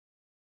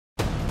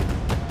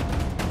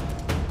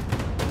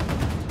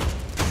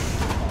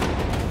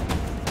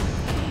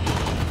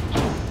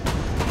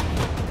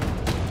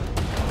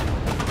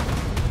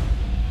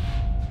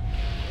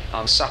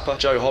I'm Sapper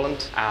Joe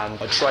Holland, and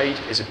my trade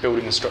is a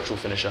building and structural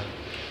finisher.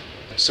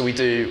 So we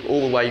do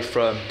all the way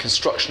from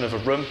construction of a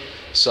room.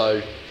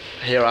 So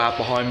here I have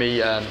behind me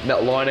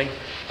metal lining,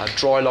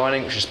 dry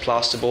lining, which is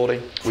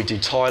plasterboarding. We do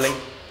tiling,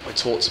 we're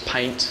taught to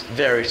paint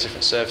various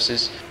different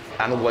surfaces,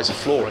 and all the way to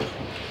flooring.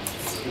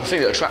 The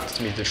thing that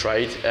attracted me to the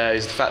trade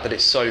is the fact that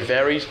it's so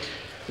varied.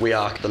 We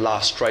are the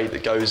last trade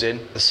that goes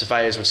in. The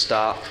surveyors would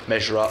start,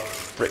 measure up,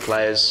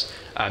 bricklayers,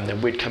 and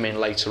then we'd come in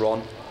later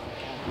on.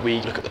 We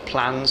look at the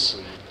plans.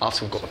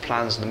 After we've got the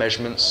plans and the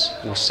measurements,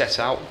 we'll set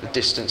out the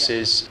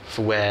distances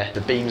for where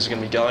the beams are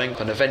going to be going,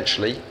 and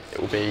eventually it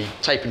will be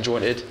tape and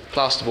jointed,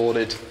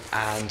 plasterboarded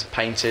and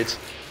painted.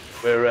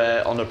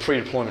 We're on a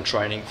pre-deployment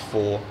training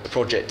for a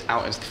project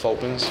out into the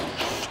Falklands.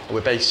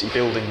 We're basically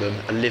building them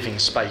a living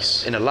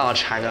space in a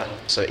large hangar,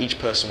 so each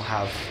person will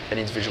have an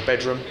individual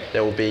bedroom.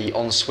 There will be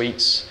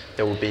en-suites,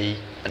 there will be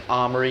an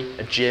armoury,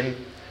 a gym,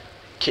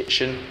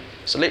 kitchen.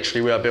 So literally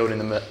we are building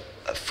them a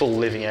full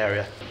living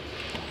area.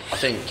 I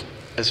think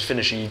as a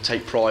finisher you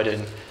take pride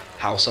in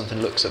how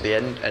something looks at the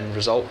end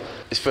result.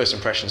 It's first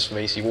impressions for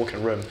me, so you walk in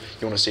a room,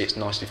 you want to see it's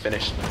nicely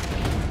finished.